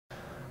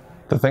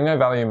The thing I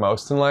value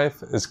most in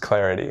life is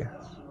clarity.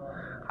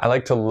 I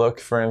like to look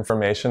for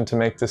information to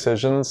make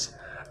decisions,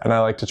 and I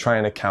like to try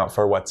and account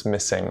for what's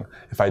missing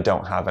if I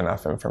don't have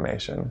enough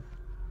information.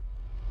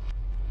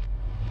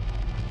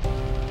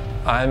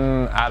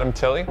 I'm Adam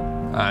Tilley.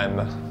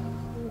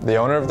 I'm the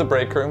owner of the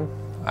Brakeroom.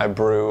 I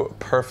brew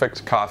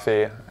perfect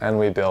coffee and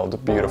we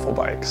build beautiful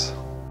bikes.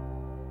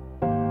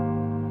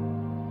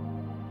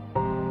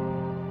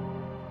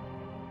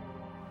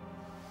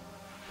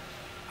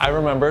 I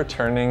remember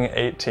turning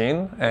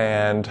 18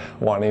 and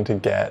wanting to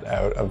get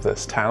out of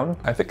this town.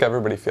 I think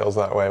everybody feels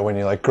that way when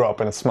you grow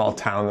up in a small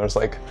town. There's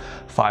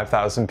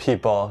 5,000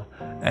 people,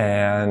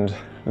 and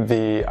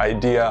the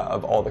idea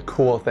of all the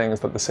cool things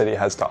that the city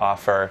has to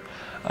offer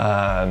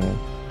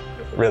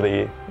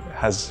really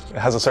has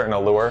a certain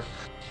allure.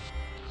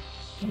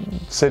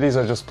 Cities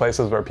are just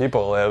places where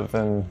people live,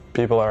 and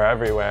people are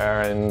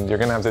everywhere, and you're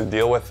gonna have to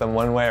deal with them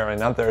one way or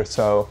another.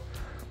 So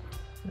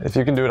if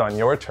you can do it on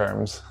your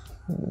terms,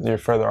 you're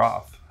further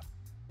off.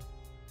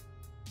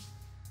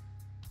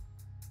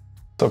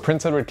 So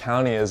Prince Edward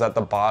County is at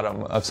the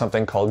bottom of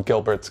something called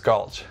Gilbert's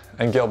Gulch.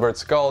 And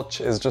Gilbert's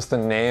Gulch is just the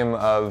name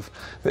of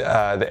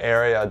the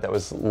area that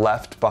was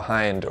left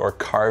behind or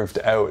carved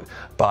out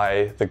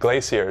by the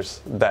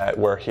glaciers that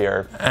were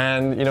here.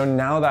 And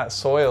now that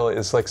soil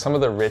is some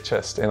of the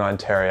richest in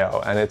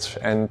Ontario,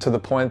 and to the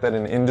point that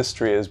an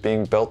industry is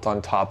being built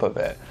on top of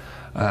it.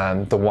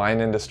 The wine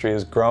industry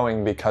is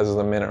growing because of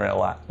the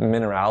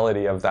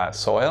minerality of that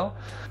soil.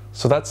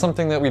 So that's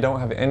something that we don't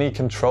have any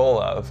control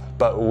of,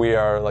 but we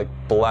are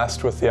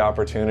blessed with the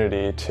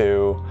opportunity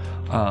to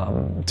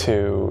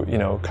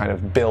kind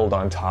of build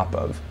on top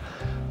of.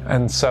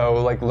 And so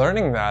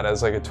learning that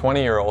as a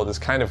 20-year-old is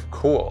kind of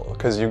cool,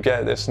 because you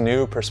get this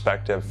new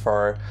perspective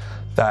for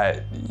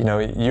that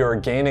you're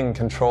gaining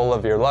control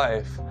of your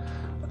life.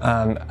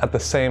 At the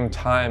same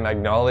time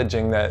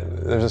acknowledging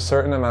that there's a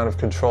certain amount of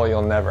control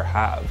you'll never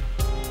have.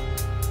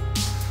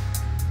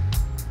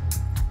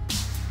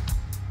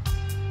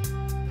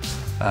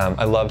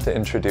 I love to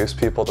introduce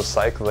people to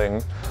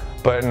cycling,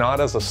 but not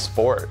as a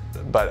sport,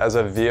 but as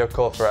a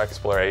vehicle for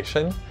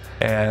exploration.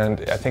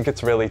 And I think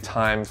it's really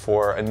time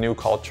for a new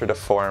culture to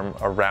form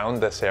around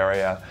this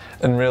area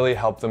and really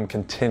help them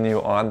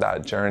continue on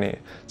that journey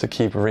to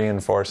keep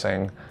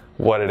reinforcing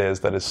what it is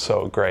that is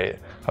so great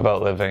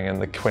about living in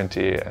the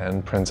Quinte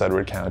and Prince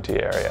Edward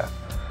County area.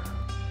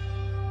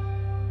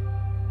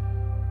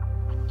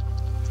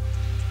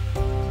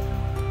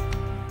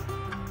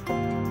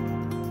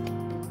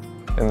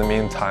 In the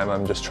meantime,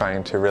 I'm just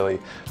trying to really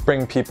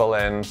bring people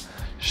in,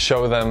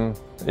 show them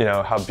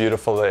how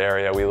beautiful the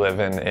area we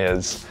live in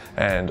is,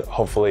 and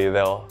hopefully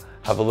they'll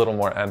have a little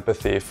more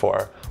empathy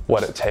for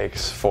what it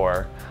takes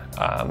for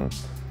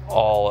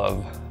all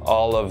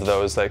of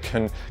those that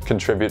can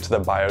contribute to the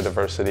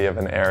biodiversity of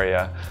an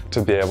area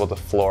to be able to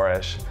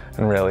flourish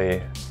and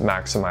really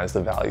maximize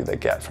the value they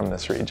get from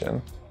this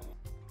region.